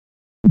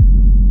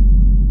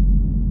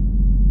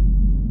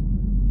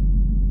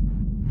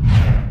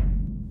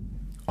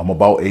I'm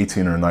about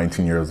 18 or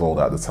 19 years old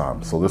at the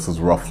time, so this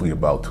is roughly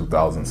about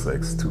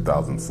 2006,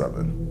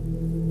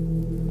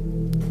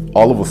 2007.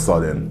 All of a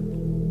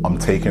sudden, I'm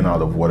taken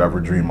out of whatever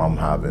dream I'm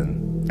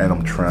having, and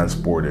I'm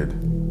transported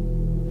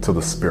to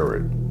the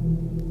spirit.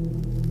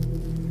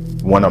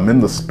 When I'm in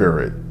the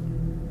spirit,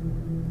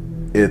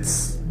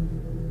 it's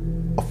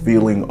a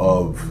feeling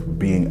of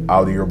being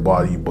out of your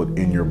body but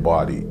in your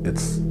body.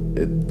 It's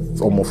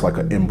almost like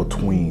an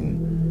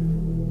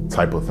in-between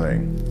type of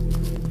thing.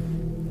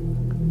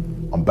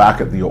 I'm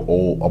back at the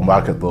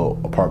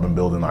apartment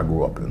building I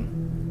grew up in.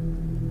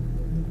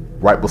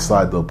 Right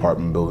beside the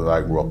apartment building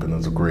I grew up in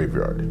is a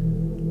graveyard.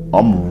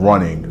 I'm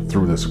running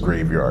through this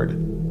graveyard,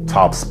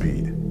 top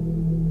speed.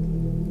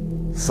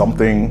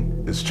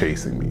 Something is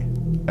chasing me,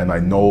 and I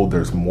know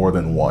there's more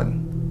than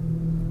one.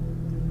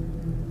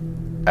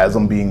 As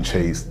I'm being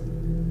chased,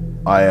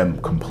 I am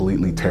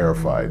completely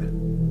terrified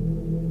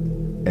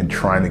and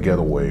trying to get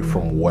away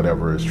from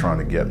whatever is trying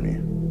to get me.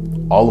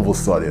 All of a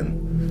sudden,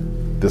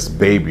 this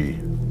baby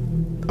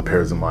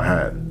appears in my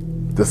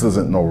hand. This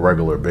isn't no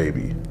regular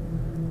baby.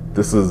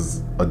 This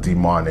is a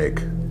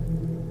demonic,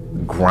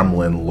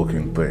 gremlin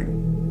looking thing.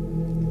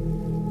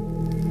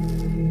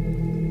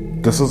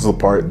 This is the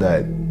part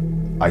that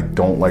I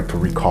don't like to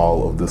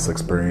recall of this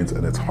experience,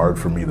 and it's hard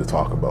for me to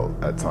talk about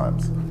at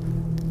times.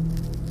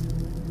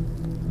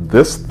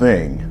 This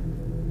thing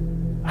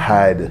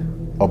had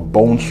a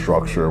bone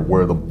structure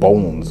where the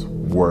bones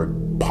were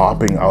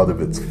popping out of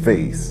its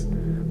face,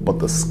 but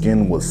the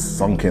skin was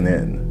sunken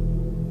in.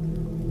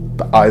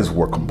 The eyes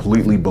were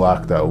completely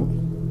blacked out,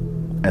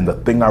 and the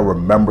thing I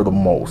remember the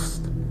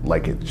most,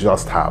 like it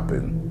just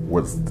happened,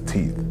 was the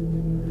teeth.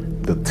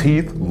 The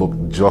teeth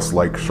looked just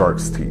like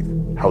sharks' teeth.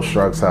 How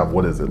sharks have,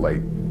 what is it,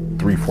 like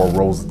 3-4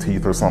 rows of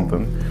teeth or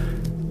something?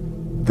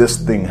 This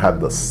thing had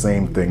the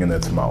same thing in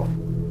its mouth,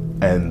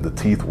 and the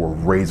teeth were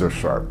razor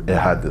sharp. It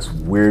had this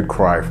weird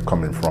cry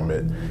coming from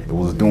it. It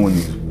was doing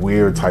these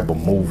weird type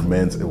of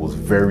movements. It was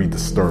very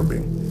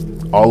disturbing.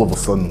 All of a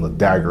sudden, the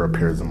dagger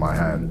appears in my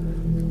hand.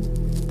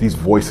 These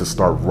voices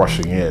start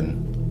rushing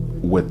in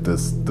with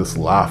this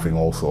laughing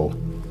also.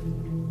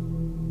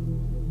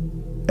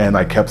 And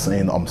I kept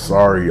saying, I'm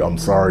sorry, I'm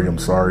sorry, I'm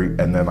sorry.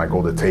 And then I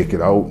go to take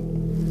it out.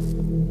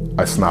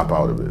 I snap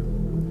out of it.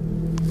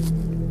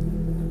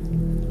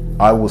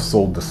 I was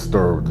so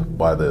disturbed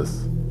by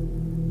this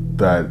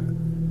that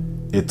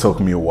it took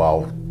me a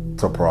while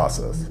to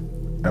process.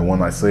 And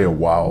when I say a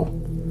while,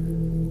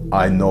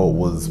 I know it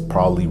was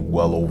probably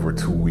well over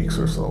 2 weeks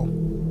or so.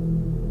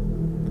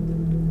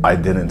 I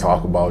didn't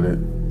talk about it,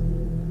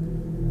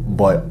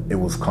 but it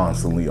was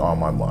constantly on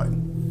my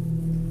mind.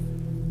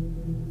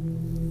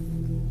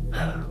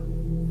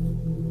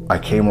 I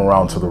came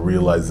around to the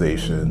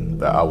realization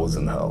that I was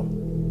in hell.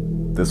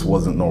 This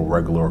wasn't no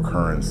regular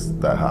occurrence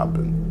that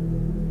happened.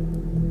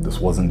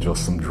 This wasn't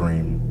just some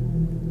dream.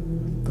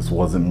 This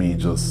wasn't me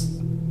just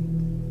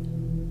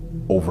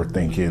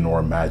overthinking or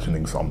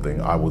imagining something.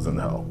 I was in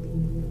hell.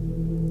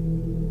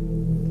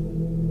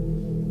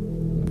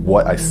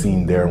 What I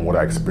seen there and what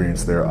I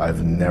experienced there,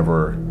 I've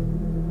never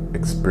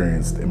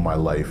experienced in my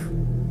life.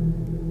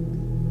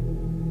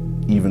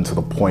 Even to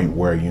the point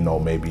where,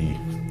 maybe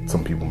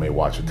some people may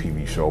watch a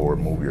TV show or a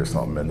movie or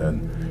something, and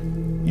then,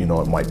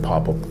 it might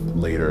pop up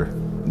later.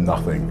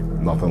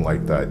 Nothing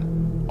like that.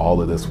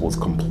 All of this was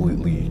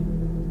completely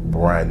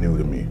brand new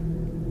to me.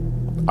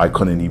 I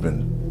couldn't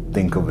even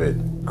think of it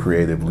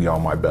creatively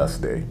on my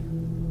best day.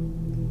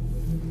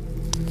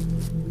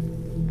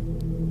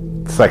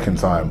 Second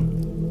time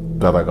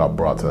that I got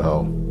brought to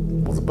hell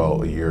was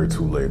about a year or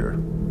two later.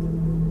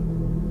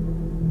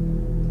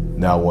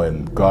 Now,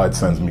 when God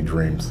sends me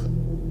dreams,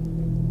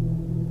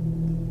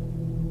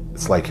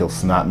 it's like he'll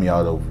snap me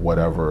out of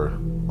whatever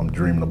I'm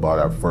dreaming about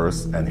at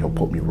first, and he'll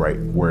put me right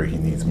where he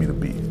needs me to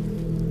be.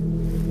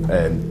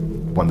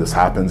 And when this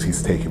happens,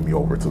 he's taking me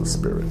over to the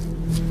spirit.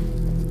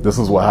 This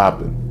is what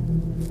happened.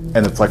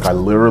 And it's like I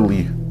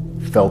literally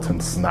felt him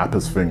snap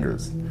his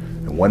fingers.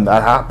 And when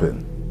that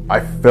happened,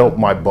 I felt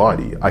my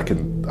body. I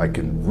can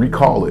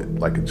recall it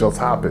like it just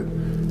happened.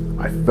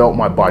 I felt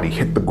my body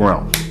hit the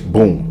ground.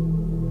 Boom.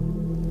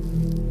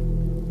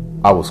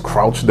 I was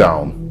crouched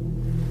down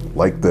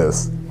like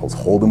this. I was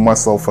holding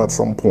myself at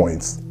some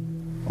points.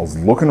 I was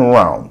looking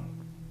around.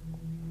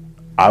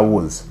 I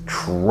was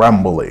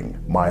trembling.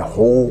 My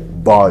whole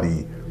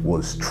body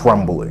was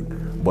trembling,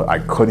 but I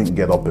couldn't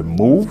get up and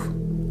move.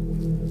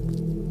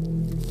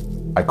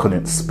 I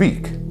couldn't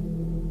speak.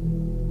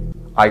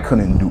 I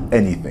couldn't do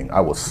anything. I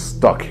was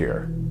stuck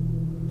here.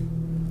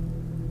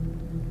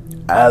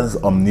 As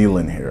I'm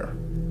kneeling here,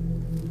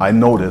 I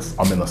notice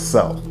I'm in a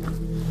cell.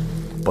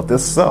 But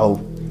this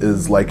cell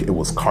is like it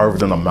was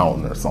carved in a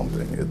mountain or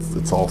something.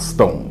 It's all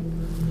stone.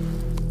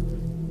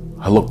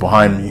 I look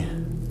behind me.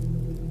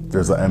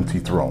 There's an empty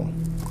throne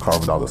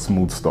carved out of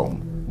smooth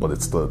stone, but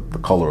it's the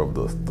color of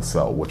the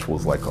cell, which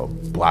was like a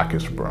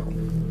blackish brown.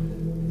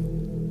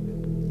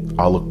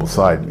 I look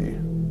beside me.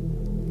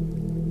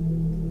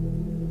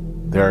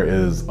 There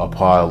is a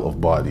pile of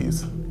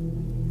bodies,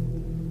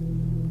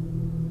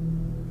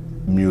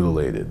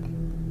 mutilated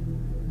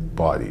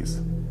bodies.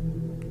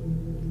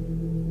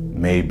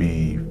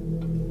 Maybe,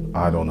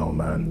 I don't know,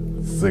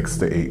 man, 6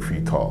 to 8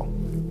 feet tall.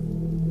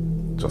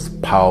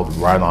 Just piled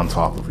right on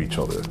top of each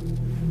other.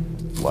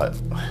 But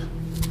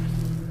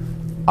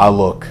I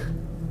look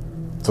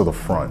to the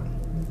front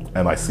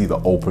and I see the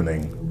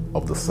opening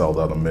of the cell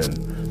that I'm in.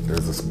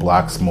 There's this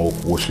black smoke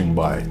whooshing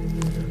by,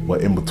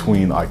 but in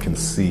between I can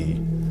see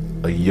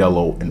a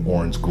yellow and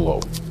orange glow.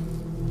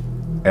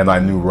 And I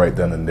knew right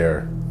then and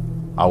there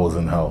I was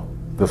in hell.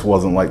 This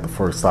wasn't like the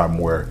first time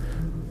where,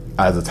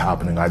 as it's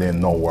happening, I didn't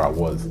know where I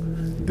was.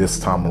 This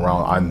time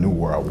around, I knew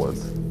where I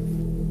was.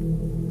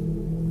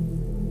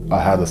 I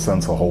had a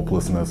sense of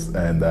hopelessness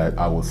and that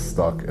I was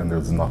stuck and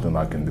there's nothing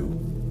I can do.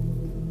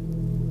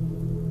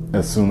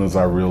 As soon as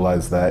I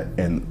realized that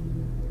and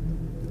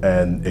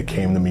it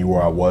came to me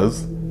where I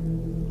was,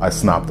 I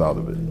snapped out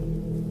of it.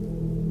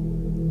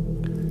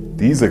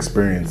 These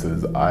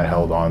experiences I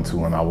held on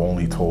to and I've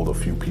only told a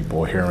few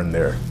people here and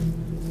there.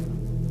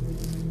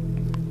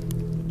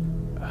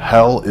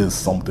 Hell is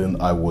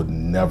something I would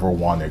never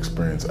want to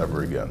experience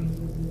ever again.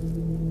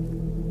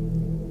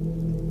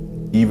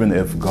 Even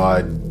if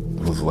God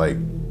was like,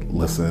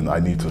 listen, I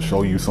need to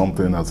show you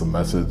something as a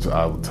message,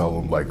 I would tell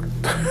him, like,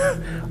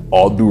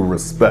 all due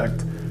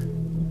respect,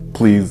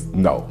 please,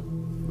 no.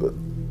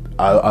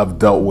 I've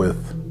dealt with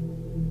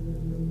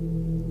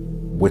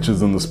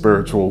witches in the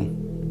spiritual,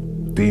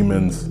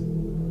 demons,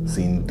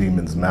 seen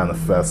demons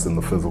manifest in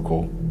the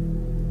physical.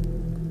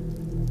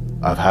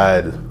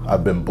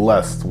 I've been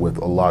blessed with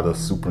a lot of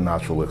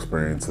supernatural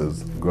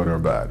experiences, good or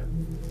bad.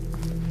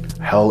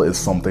 Hell is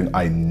something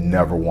I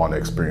never want to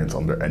experience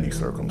under any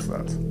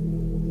circumstance.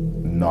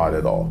 Not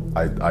at all.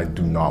 I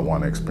do not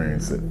want to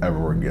experience it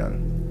ever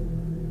again.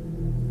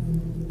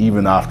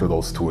 Even after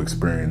those 2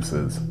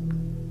 experiences,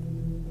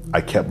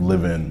 I kept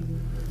living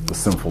the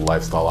sinful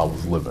lifestyle I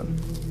was living.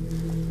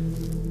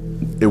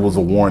 It was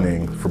a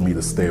warning for me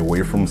to stay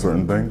away from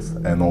certain things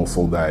and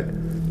also that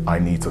I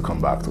need to come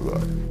back to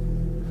God.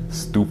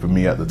 Stupid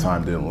me at the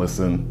time didn't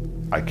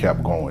listen. I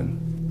kept going.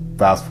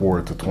 Fast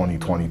forward to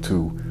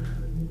 2022,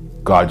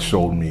 God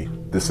showed me,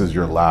 this is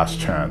your last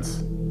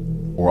chance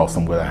or else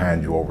I'm going to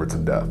hand you over to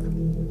death.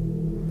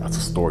 That's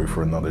a story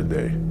for another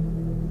day.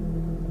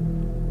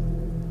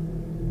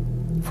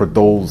 For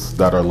those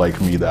that are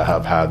like me that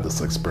have had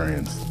this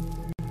experience,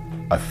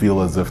 I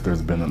feel as if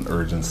there's been an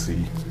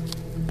urgency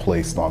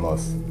placed on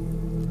us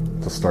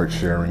to start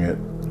sharing it.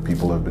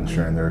 People have been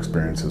sharing their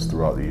experiences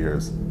throughout the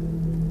years.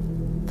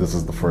 This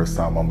is the first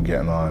time I'm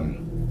getting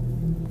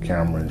on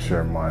camera and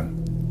sharing mine.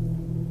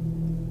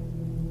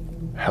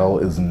 Hell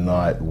is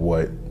not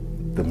what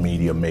the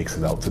media makes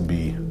it out to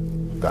be,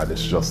 that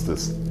it's just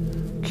this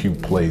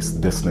cute place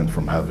distant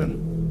from heaven.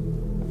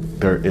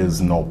 There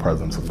is no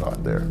presence of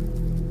God there.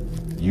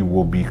 You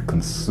will be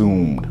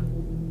consumed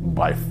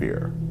by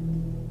fear.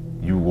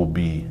 You will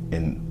be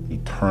in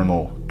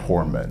eternal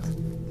torment.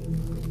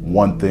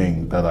 One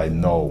thing that I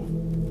know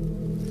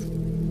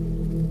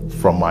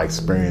from my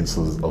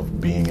experiences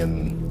of being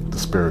in the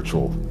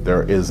spiritual,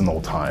 there is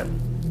no time.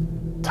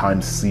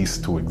 Time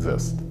ceased to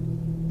exist.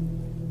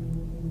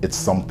 It's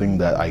something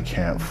that I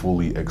can't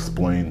fully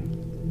explain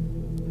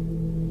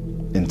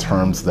in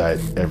terms that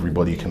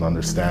everybody can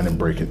understand and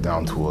break it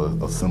down to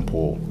a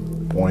simple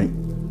point,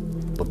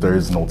 but there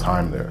is no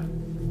time there.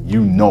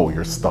 You know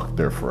you're stuck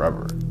there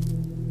forever.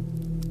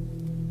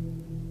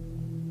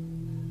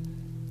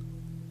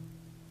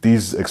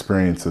 These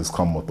experiences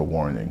come with a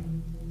warning.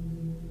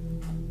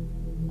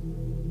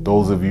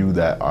 Those of you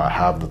that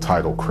have the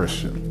title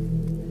Christian,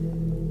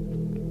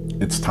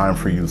 it's time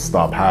for you to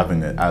stop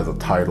having it as a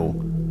title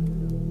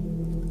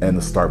and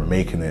to start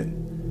making it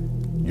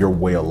your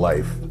way of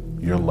life,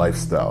 your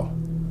lifestyle.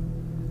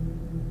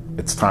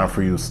 It's time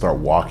for you to start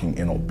walking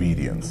in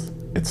obedience.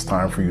 It's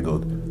time for you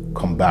to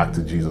come back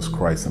to Jesus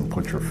Christ and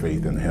put your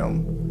faith in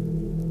Him,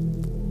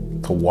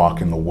 to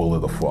walk in the will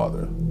of the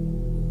Father.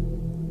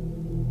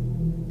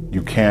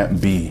 You can't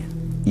be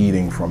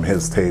eating from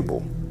His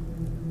table,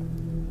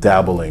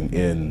 dabbling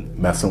in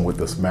messing with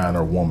this man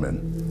or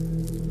woman,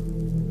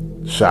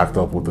 shacked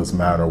up with this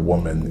man or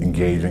woman,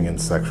 engaging in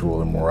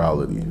sexual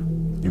immorality.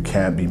 You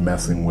can't be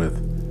messing with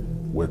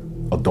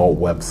adult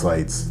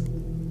websites.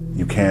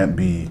 You can't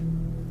be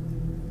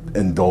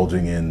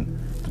indulging in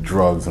the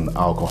drugs and the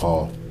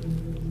alcohol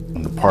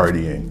and the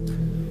partying,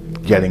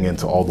 getting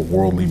into all the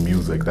worldly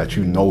music that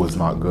you know is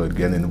not good,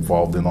 getting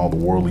involved in all the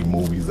worldly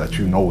movies that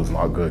you know is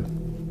not good,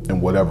 and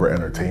whatever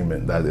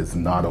entertainment that is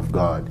not of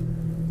God.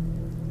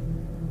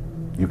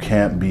 You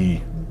can't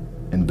be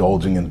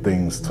indulging in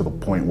things to the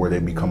point where they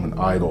become an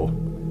idol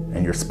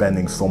and you're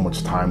spending so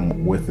much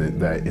time with it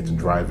that it's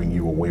driving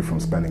you away from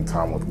spending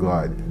time with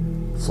God.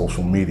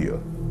 Social media.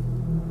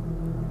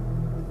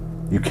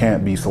 You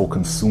can't be so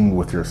consumed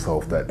with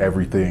yourself that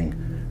everything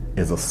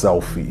is a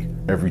selfie.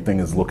 Everything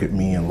is look at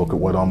me and look at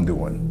what I'm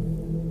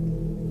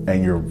doing.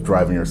 And you're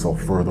driving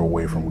yourself further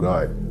away from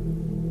God.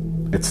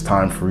 It's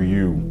time for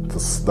you to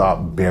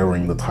stop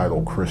bearing the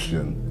title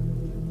Christian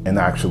and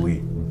actually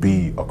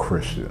be a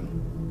Christian.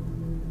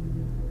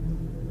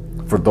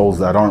 For those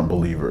that aren't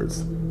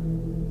believers,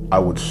 I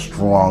would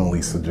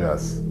strongly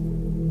suggest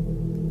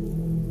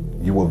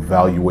you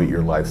evaluate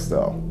your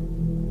lifestyle.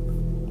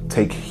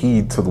 Take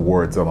heed to the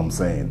words that I'm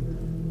saying.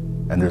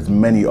 And there's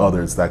many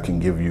others that can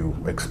give you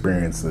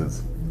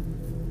experiences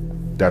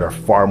that are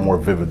far more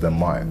vivid than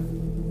mine.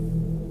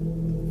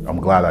 I'm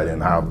glad I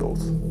didn't have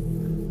those.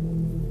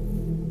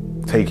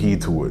 Take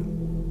heed to it.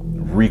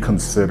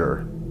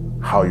 Reconsider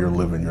how you're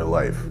living your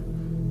life.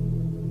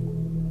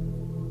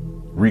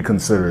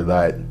 Reconsider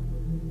that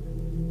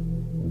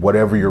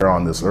whatever you're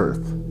on this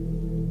earth,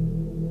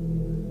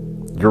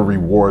 your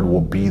reward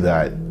will be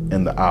that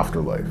in the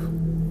afterlife.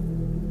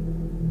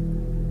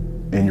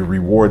 And your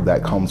reward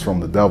that comes from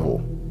the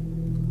devil,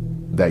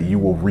 that you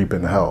will reap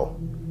in hell,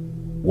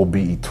 will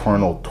be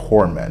eternal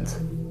torment.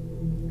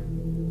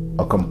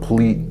 A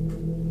complete,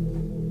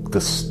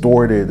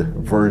 distorted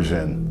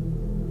version,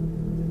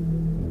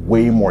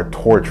 way more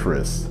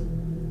torturous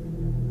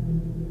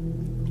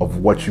of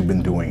what you've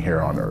been doing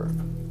here on earth.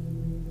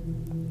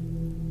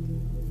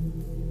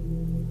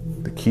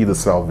 The key to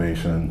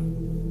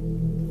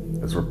salvation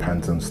is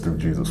repentance through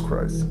Jesus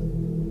Christ.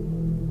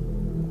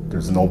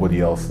 There's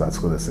nobody else that's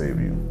going to save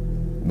you.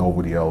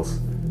 Nobody else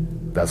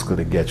that's going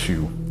to get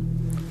you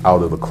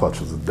out of the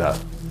clutches of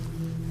death.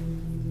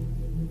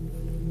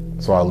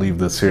 So I leave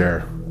this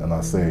here and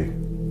I say,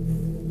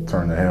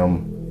 turn to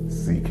Him,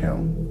 seek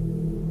Him,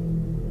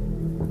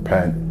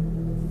 repent,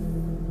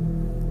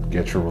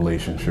 get your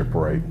relationship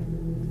right,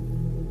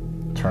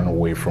 turn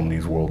away from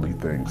these worldly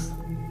things.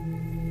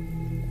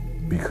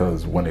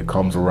 Because when it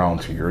comes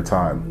around to your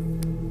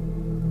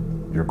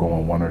time, you're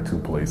going one or two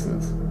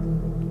places.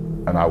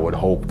 And I would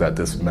hope that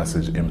this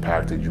message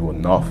impacted you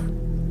enough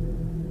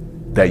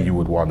that you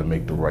would want to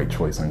make the right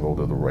choice and go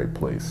to the right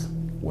place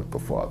with the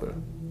Father.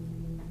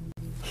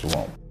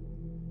 Shalom.